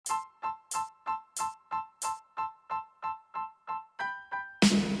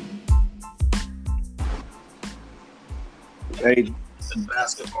Hey,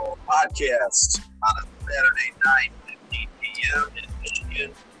 Basketball Podcast on a Saturday night, 15 p.m. in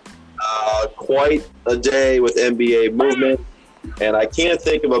Michigan. Quite a day with NBA movement, and I can't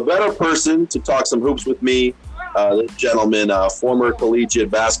think of a better person to talk some hoops with me. This gentleman, former collegiate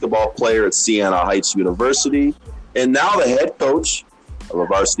basketball player at Siena Heights University, and now the head coach of a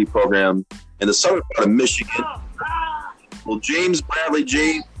varsity program in the southern part of Michigan. Well, James Bradley,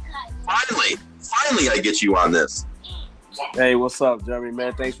 finally I get you on this. Hey, what's up, Jeremy,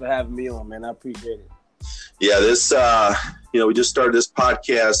 man? Thanks for having me on, man. I appreciate it. Yeah, this, we just started this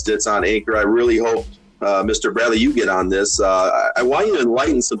podcast. It's on Anchor. I really hope, Mr. Bradley, you get on this. I want you to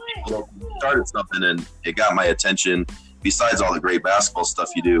enlighten some people. You started something, and it got my attention, besides all the great basketball stuff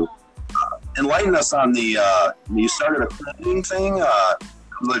you do. Enlighten us on the, you started a clothing thing,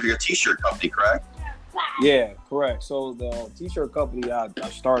 like a T-shirt company, correct? Yeah, correct. So the T-shirt company I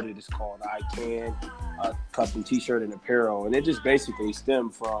started is called Can, custom T-shirt and apparel, and it just basically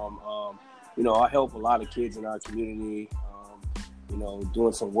stemmed from, I help a lot of kids in our community,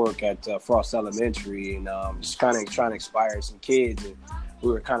 doing some work at Frost Elementary, and just kind of trying to inspire some kids, and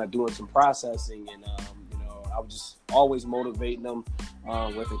we were kind of doing some processing, and I was just always motivating them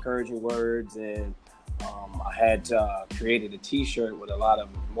with encouraging words, and I had created a T-shirt with a lot of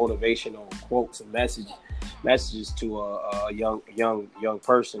motivational quotes and messages to a young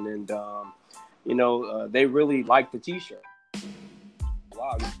person, and they really liked the T-shirt.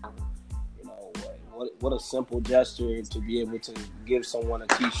 Wow, what a simple gesture to be able to give someone a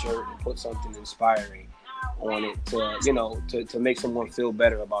T-shirt and put something inspiring on it to make someone feel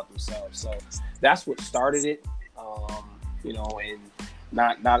better about themselves. So that's what started it, and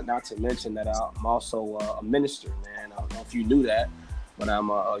not to mention that I'm also a minister, man. I don't know if you knew that, but I'm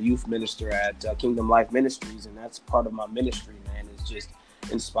a youth minister at Kingdom Life Ministries, and that's part of my ministry, man, is just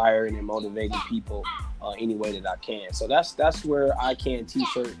inspiring and motivating people any way that I can. So that's where I Can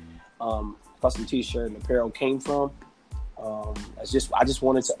T-shirt, custom T-shirt and apparel came from. I just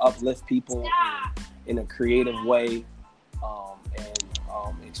wanted to uplift people in a creative way, and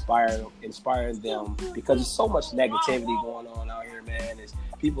inspire them, because there's so much negativity going on out here, man. Is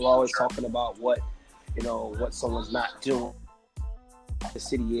people always talking about what someone's not doing, the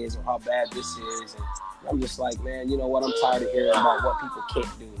city is, or how bad this is, and I'm just like, man, you know what? I'm tired of hearing about what people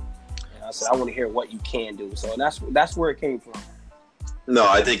can't do. And I said, I want to hear what you can do. So that's where it came from. No,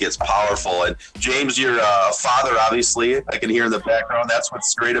 I think it's powerful. And James, you're a father, obviously. I can hear in the background. That's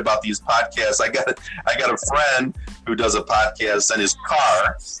what's great about these podcasts. I got a friend who does a podcast in his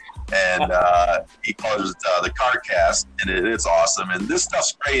car, and he calls it the CarCast, and it's awesome. And this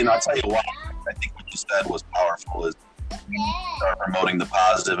stuff's great. And I'll tell you what, I think what you said was powerful. Is start promoting the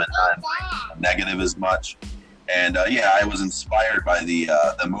positive and not negative as much. And I was inspired by the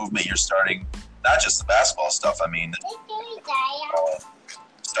movement you're starting. Not just the basketball stuff. I mean,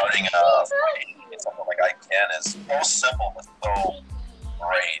 starting something like I Can is so simple but so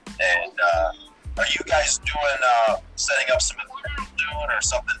great. And are you guys doing setting up some events soon or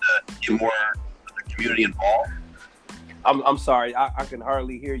something to get more of the community involved? I'm sorry, I can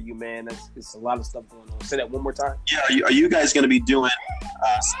hardly hear you, man. It's a lot of stuff going on. Say that one more time. Yeah, are you guys going to be doing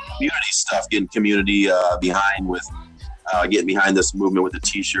some community stuff, getting community behind this movement with the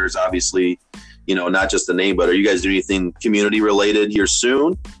T-shirts, obviously? Not just the name, but are you guys doing anything community related here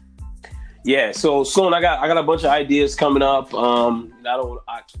soon? Yeah, so soon I got a bunch of ideas coming up.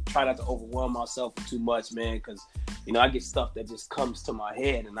 I try not to overwhelm myself too much, man, because I get stuff that just comes to my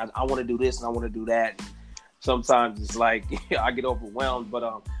head, and I want to do this and I want to do that. And sometimes it's like I get overwhelmed, but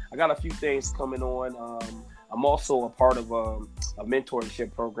I got a few things coming on. I'm also a part of a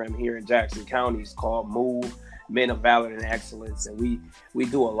mentorship program here in Jackson County. It's called Move Men of Valor and Excellence, and we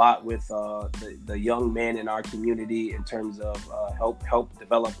do a lot with the young men in our community in terms of help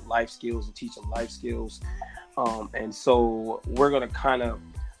develop life skills and teach them life skills, and so we're going to kind of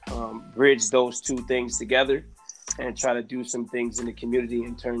bridge those two things together and try to do some things in the community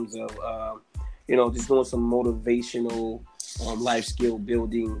in terms of just doing some motivational life skill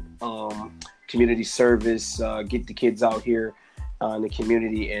building, community service, get the kids out here in the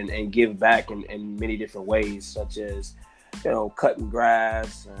community and give back in many different ways, such as cutting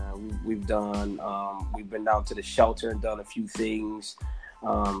grass. We've been down to the shelter and done a few things.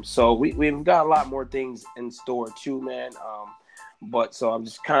 So we've got a lot more things in store too, man. But so I'm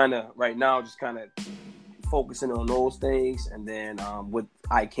just kind of right now focusing on those things, and then with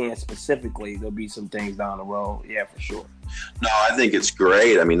I Can specifically, there'll be some things down the road. Yeah, for sure. No, I think it's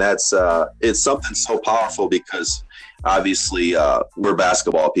great. I mean, that's it's something so powerful because obviously we're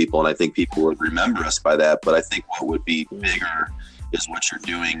basketball people, and I think people would remember us by that. But I think what would be bigger is what you're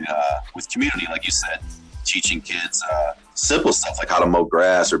doing with community, like you said, teaching kids simple stuff like how to mow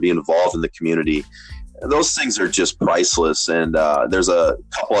grass or be involved in the community. Those things are just priceless. And there's a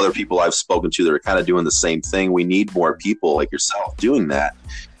couple other people I've spoken to that are kind of doing the same thing. We need more people like yourself doing that,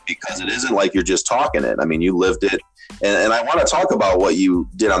 because it isn't like you're just talking it. I mean, you lived it. And I want to talk about what you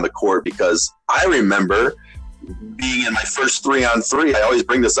did on the court, because I remember being in my first 3-on-3. I always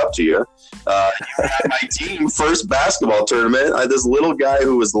bring this up to you. You were on my team first basketball tournament. I had this little guy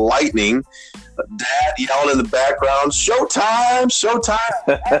who was lightning. Dad yelling in the background, "Showtime, showtime!"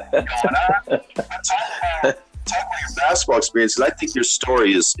 What's going on? Talk about your basketball experience, because I think your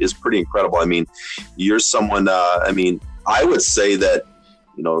story is pretty incredible. I mean, you're someone. I would say that,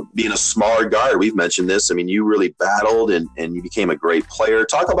 being a smaller guard, we've mentioned this. I mean, you really battled and you became a great player.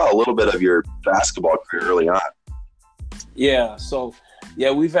 Talk about a little bit of your basketball career early on. Yeah. So,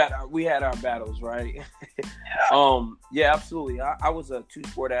 we had our battles, right? Yeah, absolutely. I was a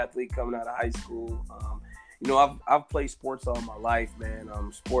 2-sport athlete coming out of high school. I've played sports all my life, man.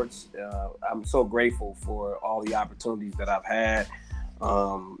 Sports. I'm so grateful for all the opportunities that I've had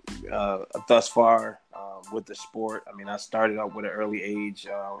thus far with the sport. I mean, I started out with an early age,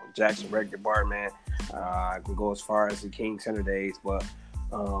 Jackson Rec Department. I can go as far as the King Center days, but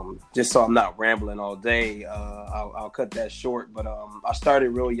just so I'm not rambling all day, I'll cut that short. But I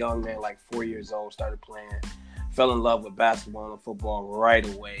started real young, man, like 4 years old, started playing, fell in love with basketball and football right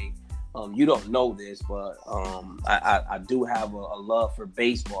away. You don't know this, but I do have a love for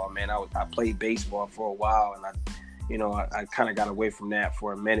baseball, man. I played baseball for a while, and I kind of got away from that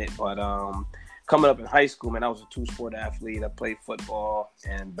for a minute. But coming up in high school, man, I was a 2-sport athlete. I played football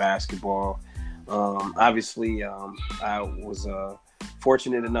and basketball. Obviously, I was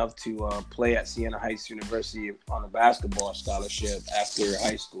fortunate enough to play at Siena Heights University on a basketball scholarship after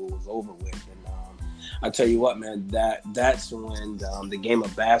high school was over with. And I tell you what, man, that's when the game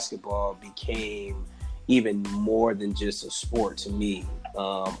of basketball became even more than just a sport to me.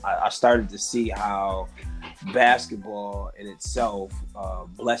 I started to see how basketball in itself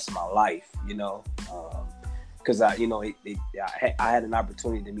blessed my life, because I had an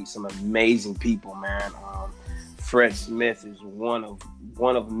opportunity to meet some amazing people, man. Fred Smith is one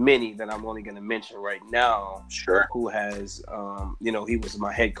of many that I'm only going to mention right now. Sure. Who has, he was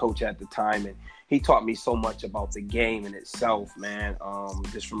my head coach at the time, and he taught me so much about the game in itself, man.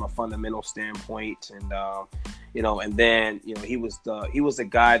 Just from a fundamental standpoint, and and then he was the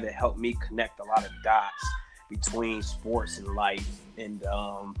guy that helped me connect a lot of dots between sports and life. And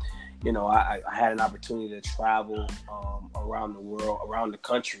I had an opportunity to travel around the world, around the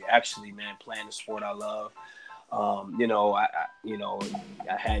country, actually, man, playing the sport I love. I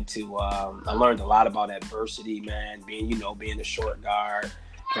had to, I learned a lot about adversity, man, being a short guard,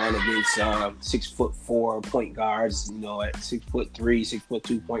 playing against 6'4" point guards, at 6'3",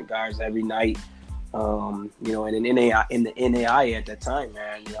 6'2" point guards every night. And in the NAI at that time,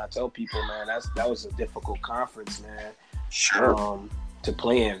 man, I tell people, man, that was a difficult conference, man. Sure. To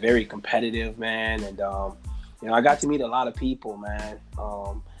play in, very competitive, man. And, I got to meet a lot of people, man.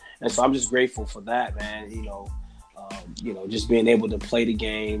 And so I'm just grateful for that, man. Just being able to play the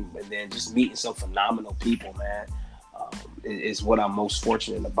game and then just meeting some phenomenal people, man, is what I'm most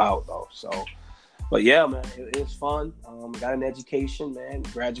fortunate about, though. So, but yeah, man, it was fun. Got an education, man.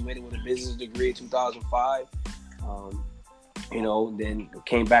 Graduated with a business degree in 2005. Then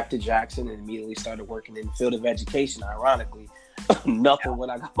came back to Jackson and immediately started working in the field of education. Ironically, nothing when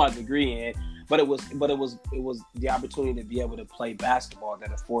I got my degree in. But it was the opportunity to be able to play basketball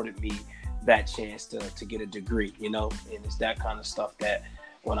that afforded me that chance to get a degree, and it's that kind of stuff that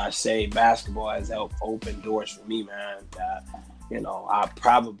when I say basketball has helped open doors for me, man, that, I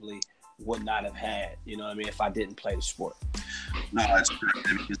probably would not have had, if I didn't play the sport. No, that's great.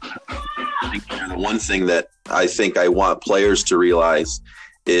 The one thing that I think I want players to realize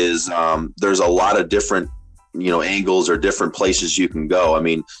is there's a lot of different angles or different places you can go. I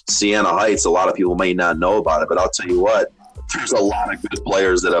mean, Siena Heights, a lot of people may not know about it, but I'll tell you what, there's a lot of good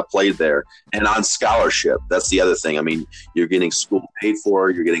players that have played there and on scholarship. That's the other thing. I mean, you're getting school paid for,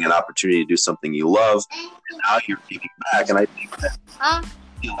 you're getting an opportunity to do something you love, and now you're giving back. And I think that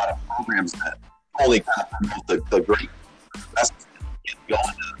a lot of programs that only kind of promote the great best going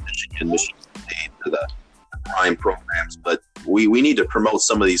to Michigan State, to the prime programs, but we need to promote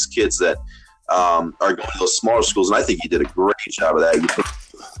some of these kids that are going to those smaller schools, and I think you did a great job of that. You put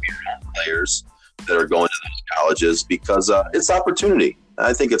players that are going to those colleges because it's opportunity.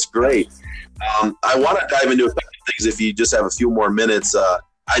 I think it's great. I want to dive into a couple of things if you just have a few more minutes.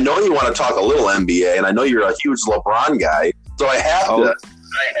 I know you want to talk a little NBA, and I know you're a huge LeBron guy, so I have to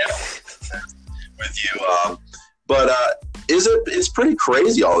with you. But it's pretty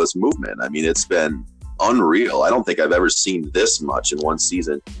crazy, all this movement. I mean, it's been unreal. I don't think I've ever seen this much in one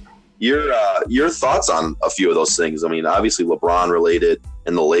season. Your thoughts on a few of those things? I mean, obviously LeBron related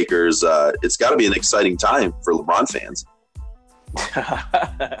and the Lakers. It's got to be an exciting time for LeBron fans.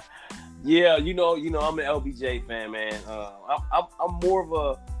 Yeah, I'm an LBJ fan, man. I'm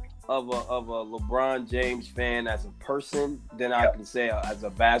more of a LeBron James fan as a person than I can say as a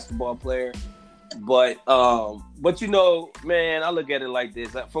basketball player. But man, I look at it like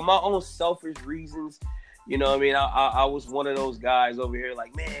this. For my own selfish reasons, you know what I mean? I was one of those guys over here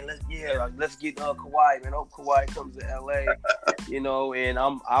like, man, let's get Kawhi, man. Hope Kawhi comes to L.A., and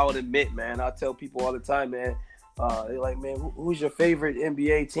I would admit, man, I tell people all the time, man, they're like, man, who's your favorite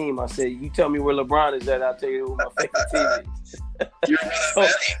NBA team? I say, you tell me where LeBron is at, I'll tell you who my favorite team is.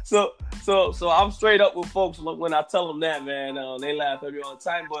 So I'm straight up with folks when I tell them that, man. They laugh at me all the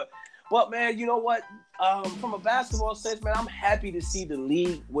time, but man, you know what? From a basketball sense, man, I'm happy to see the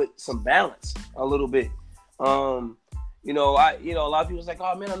league with some balance a little bit. A lot of people's like,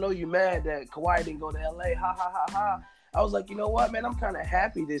 oh man, I know you're mad that Kawhi didn't go to LA. Ha ha ha ha. I was like, you know what, man, I'm kind of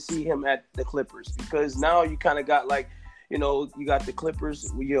happy to see him at the Clippers because now you kind of got you got the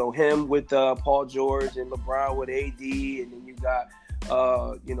Clippers, him with Paul George and LeBron with AD, and then you got,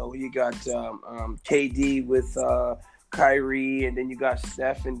 KD with Kyrie, and then you got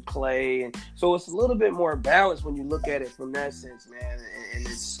Steph and Clay, and so it's a little bit more balanced when you look at it from that sense, man. And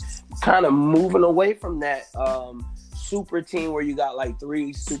it's kind of moving away from that super team where you got like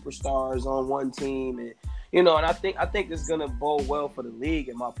three superstars on one team, and and I think it's gonna bode well for the league,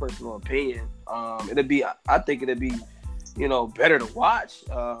 in my personal opinion. I think it'll be better to watch.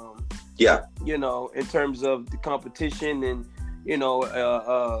 In terms of the competition and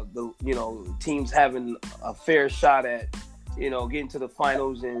the teams having a fair shot at getting to the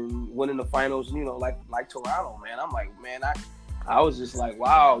finals and winning the finals. Like Toronto, man. I'm like, man, I was just like,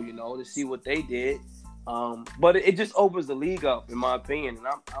 wow, to see what they did. But it just opens the league up, in my opinion, and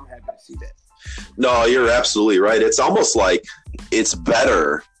I'm happy to see that. No, you're absolutely right. It's almost like it's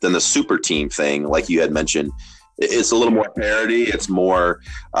better than the super team thing, like you had mentioned. It's a little more parity. It's more.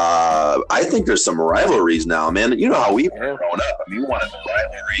 I think there's some rivalries now, man. You know how we've grown up. I mean, we wanted the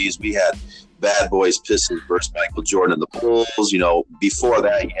rivalries. We had Bad Boys, Pistons versus Michael Jordan and the Bulls. Before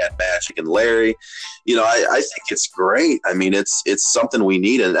that, you had Magic and Larry. I think it's great. I mean, it's something we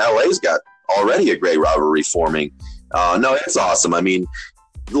need, and LA's got already a great rivalry forming. No, it's awesome. I mean,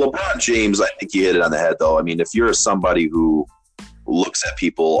 LeBron James, I think you hit it on the head, though. I mean, if you're somebody who looks at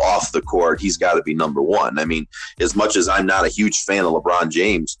people off the court, he's got to be number one. I mean, as much as I'm not a huge fan of LeBron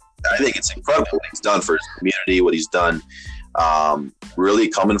James, I think it's incredible what he's done for his community, what he's done really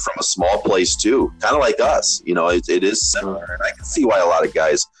coming from a small place, too, kind of like us. It is similar, and I can see why a lot of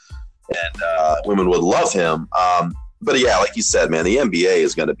guys and women would love him. But, yeah, like you said, man, the NBA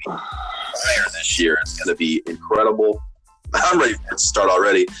is going to be fire this year. It's going to be incredible. I'm ready for it to start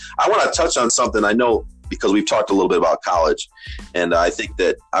already. I want to touch on something I know because we've talked a little bit about college, and I think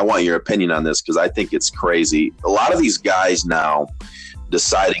that I want your opinion on this because I think it's crazy. A lot of these guys now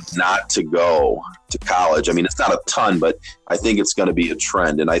deciding not to go to college. I mean, it's not a ton, but I think it's going to be a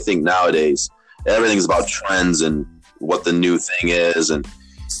trend. And I think nowadays everything's about trends and what the new thing is. And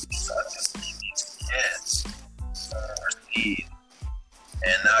kids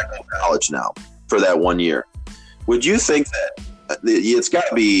and not go to college now for that 1 year. Would you think that it's got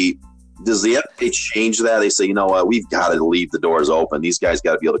to be – does the NBA change that? They say, you know what, we've got to leave the doors open. These guys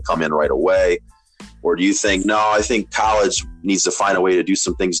got to be able to come in right away. Or do you think, no, I think college needs to find a way to do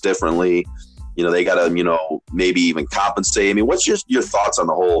some things differently. They got to, maybe even compensate. I mean, what's your thoughts on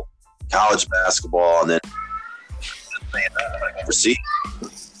the whole college basketball and then overseas?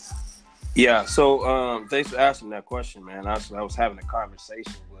 Yeah, so thanks for asking that question, man. I was having a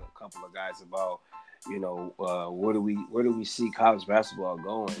conversation with a couple of guys about, where do we see college basketball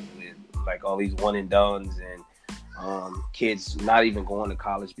going with like all these one and dones and kids not even going to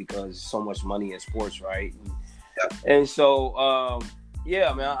college because so much money in sports, right? And so,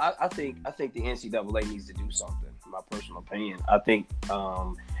 yeah, man, I think the NCAA needs to do something. In my personal opinion, I think,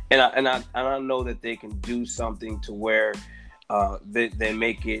 and I know that they can do something to where they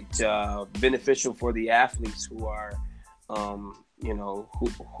make it beneficial for the athletes who are.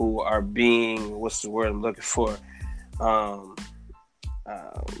 Who are being, what's the word I'm looking for? Who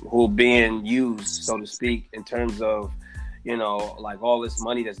are being used, so to speak, in terms of, like all this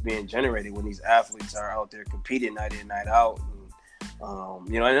money that's being generated when these athletes are out there competing night in, night out.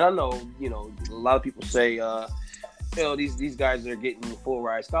 And, and I know, a lot of people say, these guys are getting full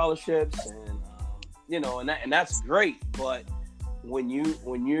ride scholarships and, and that's great. But when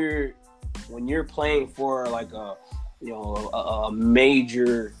you're playing for like a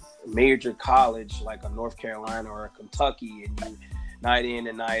major major college like a North Carolina or a Kentucky, and you night in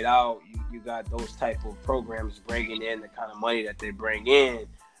and night out, you got those type of programs bringing in the kind of money that they bring in.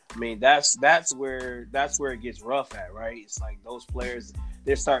 I mean, that's where it gets rough at, right? It's like those players,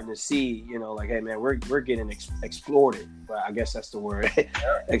 they're starting to see, like, hey man, we're getting exploited. But I guess that's the word,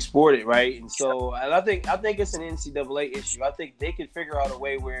 exploited, right? And so I think it's an NCAA issue. I think they can figure out a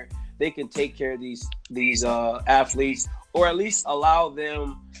way where they can take care of these athletes, or at least allow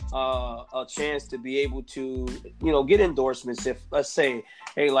them a chance to be able to, get endorsements. If, let's say,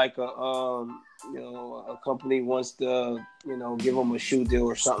 hey, like a company wants to, give them a shoe deal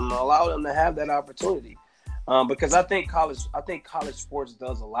or something, allow them to have that opportunity. Because I think college sports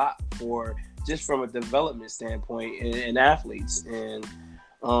does a lot for, just from a development standpoint in athletes. And,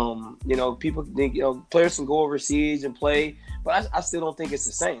 people think, players can go overseas and play, but I still don't think it's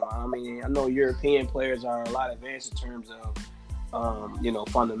the same. I mean, I know European players are a lot advanced in terms of,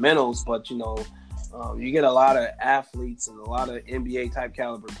 fundamentals, but, you get a lot of athletes and a lot of NBA type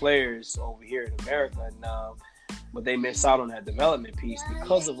caliber players over here in America, and but they miss out on that development piece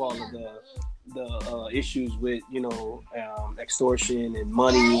because of all of the issues with extortion and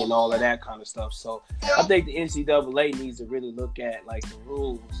money and all of that kind of stuff. So I think the NCAA needs to really look at like the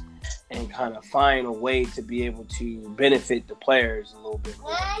rules and kind of find a way to be able to benefit the players a little bit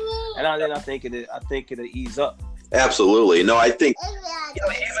more. And then I think it'll ease up. Absolutely. No, I think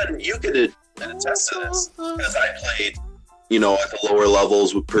even you could attest to this, because I played, at the lower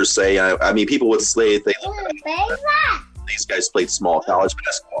levels per se. I mean, people would say they look at it, these guys played small college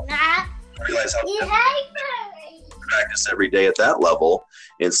basketball. I realize how practice every day at that level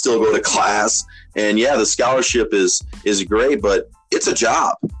and still go to class. And yeah, the scholarship is great, but it's a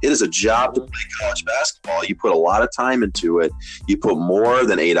job. It is a job to play college basketball. You put a lot of time into it. You put more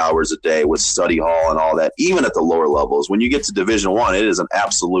than 8 hours a day with study hall and all that, even at the lower levels. When you get to Division I, it is an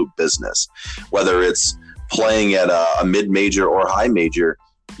absolute business. Whether it's playing at a mid-major or high major,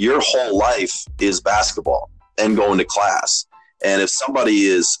 your whole life is basketball and going to class. And if somebody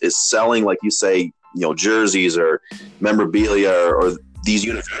is selling, like you say, jerseys or memorabilia, or these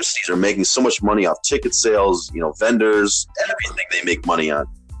universities are making so much money off ticket sales, vendors, everything they make money on,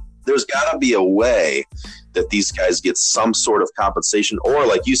 there's got to be a way that these guys get some sort of compensation. Or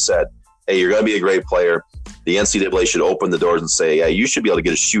like you said, hey, you're going to be a great player. The NCAA should open the doors and say, yeah, you should be able to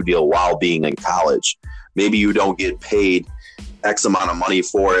get a shoe deal while being in college. Maybe you don't get paid X amount of money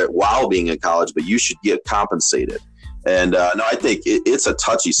for it while being in college, but you should get compensated. And no, I think it's a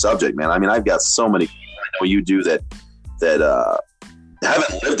touchy subject, man. I mean, I've got so many people I know you do that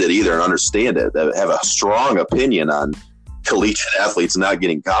haven't lived it either and understand it, that have a strong opinion on collegiate athletes not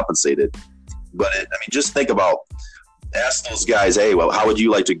getting compensated. But just think about, ask those guys, hey, well, how would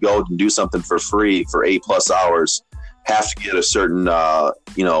you like to go and do something for free for 8+ hours, have to get a certain,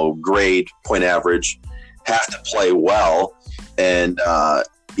 grade, point average, have to play well, and,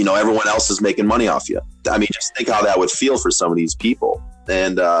 everyone else is making money off you. I mean, just think how that would feel for some of these people.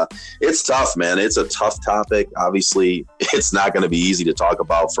 And it's tough, man. It's a tough topic. Obviously, it's not going to be easy to talk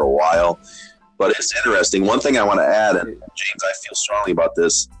about for a while, but it's interesting. One thing I want to add, and James, I feel strongly about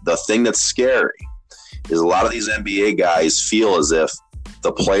this, the thing that's scary is a lot of these NBA guys feel as if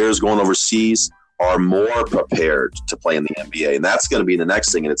the players going overseas are more prepared to play in the NBA. And that's going to be the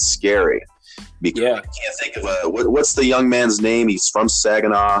next thing, and it's scary. Because I can't think of what's the young man's name? He's from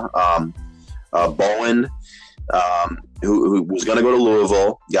Saginaw, Bowen, who was going to go to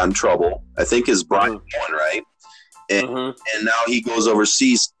Louisville, got in trouble. I think is Brian Bowen, right? And and now he goes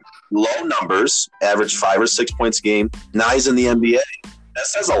overseas, low numbers, average 5 or 6 points a game. Now he's in the NBA. That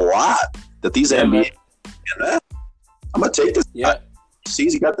says a lot that these NBA. I'm gonna take this. Yeah,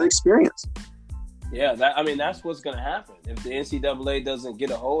 sees he got the experience. Yeah, that's what's going to happen if the NCAA doesn't get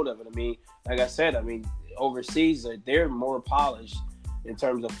a hold of it. I mean, like I said, overseas, they're more polished in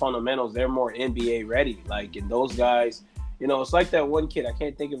terms of fundamentals. They're more NBA ready. Like, and those guys, it's like that one kid. I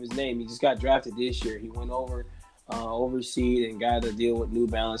can't think of his name. He just got drafted this year. He went overseas and got to deal with New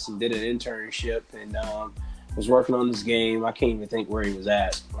Balance and did an internship and was working on this game. I can't even think where he was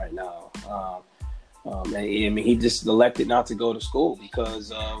at right now. He just elected not to go to school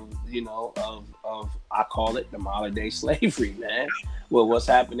because of I call it the modern day slavery, man. Well, what's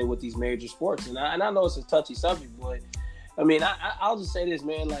happening with these major sports, and I know it's a touchy subject, but I'll just say this,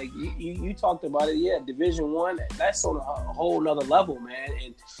 man. Like you talked about it, yeah. Division I, that's on a whole nother level, man.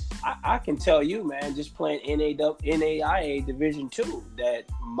 And I can tell you, man, just playing NAIA Division II, that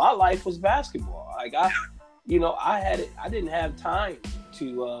my life was basketball. Like I didn't have time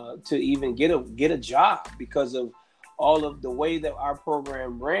to even get a job because of all of the way that our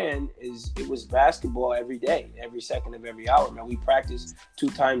program ran it was basketball every day, every second of every hour. Man, we practiced 2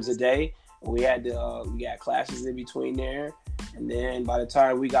 times a day. We had classes in between there, and then by the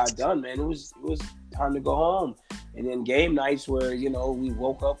time we got done, man, it was time to go home. And then game nights where we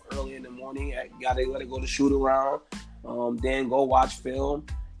woke up early in the morning, got to go to shoot around, then go watch film,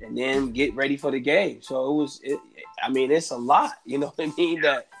 and then get ready for the game. So it's a lot, you know what I mean,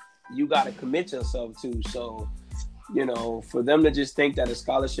 that you got to commit yourself to. So, for them to just think that a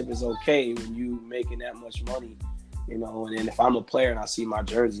scholarship is okay when you making that much money, and then if I'm a player and I see my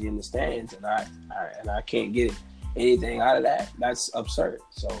jersey in the stands and I can't get anything out of that, that's absurd.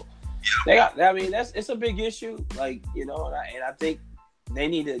 So it's a big issue, and I think they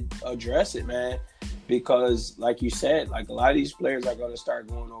need to address it, man, because like you said, like a lot of these players are going to start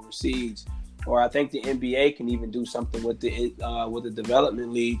going overseas, or I think the NBA can even do something with the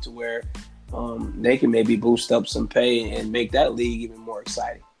development league to where they can maybe boost up some pay and make that league even more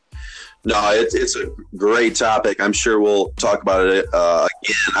exciting. No, it's a great topic. I'm sure we'll talk about it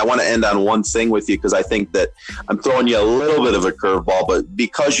again. I want to end on one thing with you because I think that I'm throwing you a little bit of a curveball, but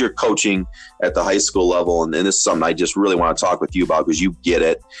because you're coaching at the high school level, and this is something I just really want to talk with you about because you get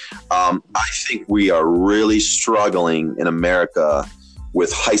it. I think we are really struggling in America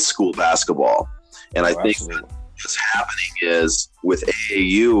with high school basketball. And I think what's happening is with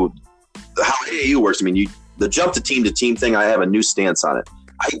AAU, how AAU works, I mean, the jump to team thing, I have a new stance on it.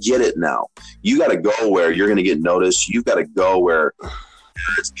 I get it now. You got to go where you're going to get noticed. You've got to go where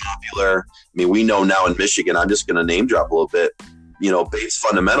it's popular. I mean, we know now in Michigan, I'm just going to name drop a little bit, Bates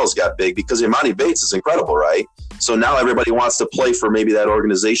Fundamentals got big because Imani Bates is incredible, right? So now everybody wants to play for maybe that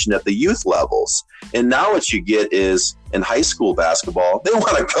organization at the youth levels. And now what you get is in high school basketball, they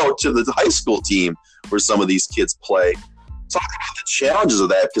want to go to the high school team where some of these kids play. Talk about the challenges of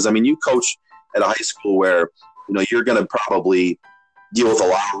that because, I mean, you coach at a high school where, you're going to probably deal with a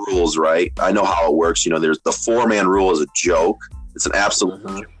lot of rules, right? I know how it works. There's the 4-man rule is a joke. It's an absolute joke.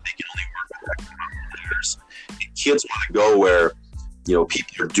 They can only work with X amount of players. And kids want to go where,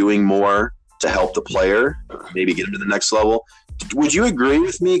 people are doing more to help the player, maybe get them to the next level. Would you agree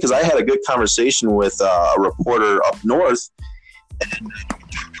with me? Because I had a good conversation with a reporter up north. And the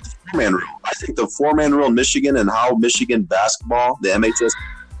 4-man rule. I think the 4-man rule in Michigan and how Michigan basketball, the MHS,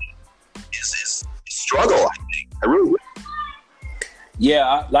 is a struggle, I think. I really would.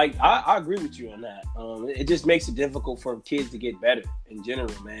 Yeah, I agree with you on that. It just makes it difficult for kids to get better in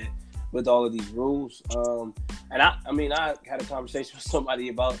general, man, with all of these rules. And I had a conversation with somebody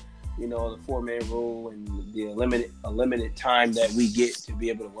about, the 4-man rule and the limited time that we get to be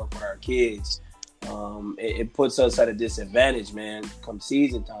able to work with our kids. It puts us at a disadvantage, man, come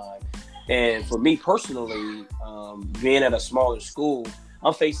season time. And for me personally, being at a smaller school,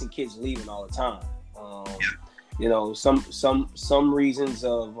 I'm facing kids leaving all the time. Some reasons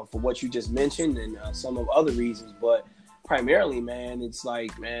for what you just mentioned and some of other reasons, but primarily, man, it's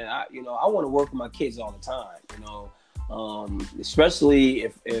like, man, I want to work with my kids all the time, especially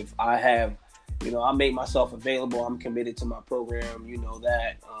if I have, I make myself available. I'm committed to my program,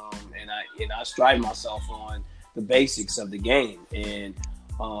 that, and I strive myself on the basics of the game. And,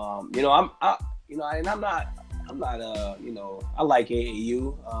 I'm not, I like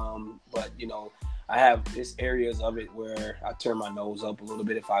AAU, but, I have this areas of it where I turn my nose up a little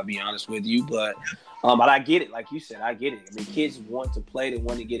bit, if I be honest with you. But I get it. Like you said, I get it. I mean, kids want to play. They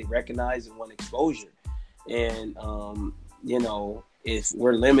want to get it recognized and want exposure. And, if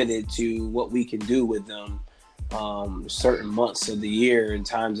we're limited to what we can do with them certain months of the year and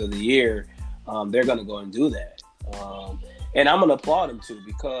times of the year, they're going to go and do that. And I'm going to applaud them, too,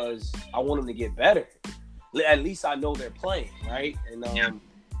 because I want them to get better. At least I know they're playing, right? And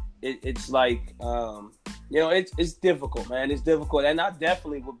it's like, it's difficult, man. It's difficult. And I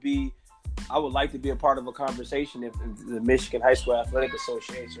definitely I would like to be a part of a conversation if the Michigan High School Athletic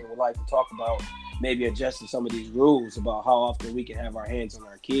Association would like to talk about maybe adjusting some of these rules about how often we can have our hands on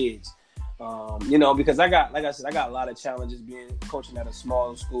our kids. Because like I said, I got a lot of challenges coaching at a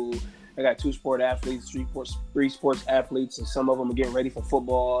small school. I got 2 sport athletes, 3 sports athletes, and some of them are getting ready for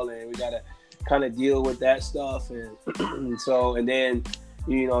football, and we got to kind of deal with that stuff. And then,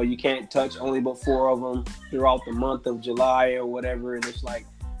 you can't touch only but 4 of them throughout the month of July or whatever. And it's like,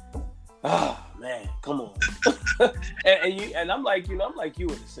 man, come on. and I'm like you, I'm like you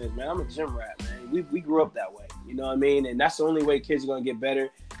in a sense, man. I'm a gym rat, man. We grew up that way, you know what I mean? And that's the only way kids are going to get better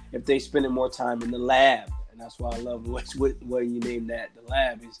if they spending more time in the lab. And that's why I love what you name that, the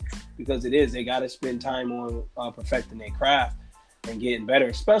lab, is because it is. They got to spend time on perfecting their craft and getting better,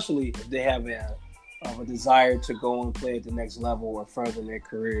 especially if they have a desire to go and play at the next level or further in their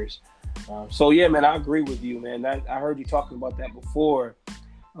careers. So yeah, man, I agree with you, man. I heard you talking about that before,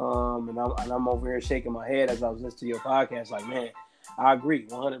 and I'm over here shaking my head as I was listening to your podcast. Like, man, I agree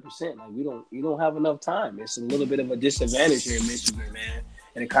 100%. Like, you don't have enough time. It's a little bit of a disadvantage here in Michigan, man,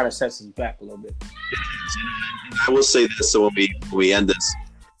 and it kind of sets us back a little bit. I will say this, so when we end this,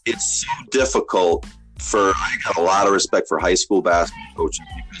 it's so difficult. I got a lot of respect for high school basketball coaches,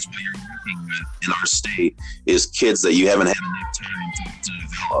 because what you're working with in our state is kids that you haven't had enough time to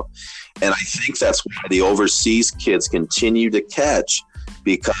develop. And I think that's why the overseas kids continue to catch,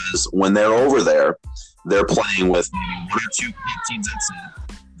 because when they're over there, they're playing with maybe one or two teams. That's it.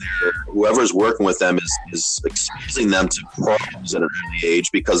 Whoever's working with them is exposing them to pros at an early age,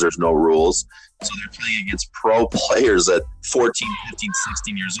 because there's no rules. So they're playing against pro players at 14, 15,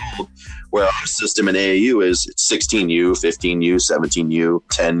 16 years old, where our system in AAU is 16U, 15U, 17U,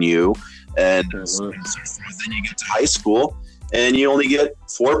 10U, and so forth. Then you get to high school, and you only get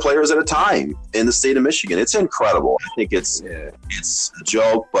 4 players at a time in the state of Michigan. It's incredible. I think it's a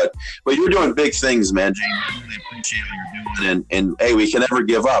joke, but you're doing big things, man, James. I really appreciate what you're doing, and hey, we can never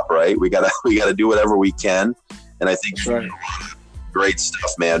give up, right? We gotta do whatever we can, and I think you're doing a lot of great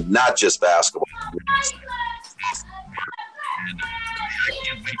stuff, man. Not just basketball. And I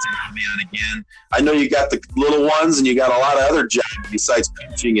can't wait to have you on again. I know you got the little ones, and you got a lot of other jobs besides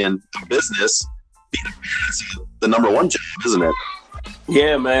coaching and business. Being a parent's the number one job, isn't it?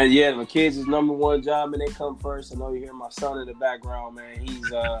 Yeah, man. Yeah, my kids is number one job, and they come first. I know you hear my son in the background, man.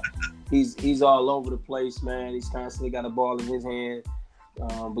 He's all over the place, man. He's constantly got a ball in his hand.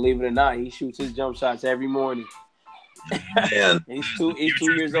 Believe it or not, he shoots his jump shots every morning. Man. He's 2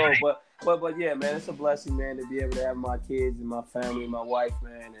 years old, but yeah, man, it's a blessing, man, to be able to have my kids and my family, my wife,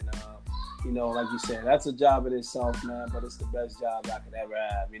 man, and like you said, that's a job in itself, man, but it's the best job I could ever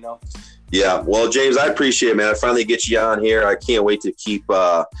have, Yeah, well, James, I appreciate it, man. I finally get you on here. I can't wait to keep,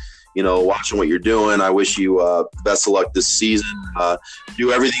 watching what you're doing. I wish you best of luck this season.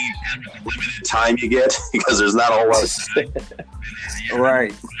 Do everything you can with the limited time you get, because there's not a whole lot of time.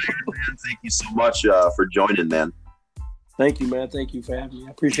 Right. Thank you so much for joining, man. Thank you, man. Thank you for having me.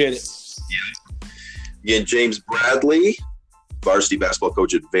 I appreciate it. Yeah. Again, James Bradley, varsity basketball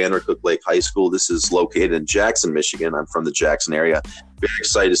coach at Vandercook Lake High School. This is located in Jackson, Michigan. I'm from the Jackson area. Very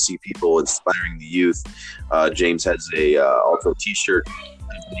excited to see people inspiring the youth. James has also T-shirt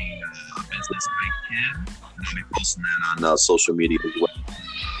company business. I can. And I'll be posting that on social media as well.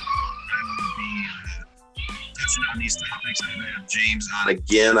 Touching on these topics. I'm going to have James on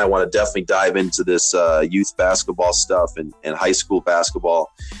again. I want to definitely dive into this youth basketball stuff and high school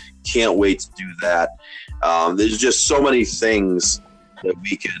basketball. Can't wait to do that. There's just so many things that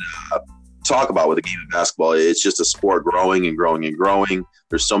we could talk about with the game of basketball. It's just a sport growing and growing and growing.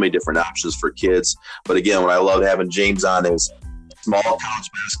 There's so many different options for kids. But again, what I love having James on is small college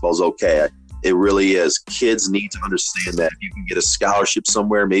basketball is okay. It really is. Kids need to understand that if you can get a scholarship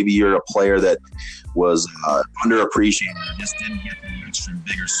somewhere, maybe you're a player that was underappreciated and just didn't get the reach from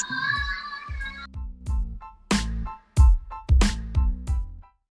bigger schools.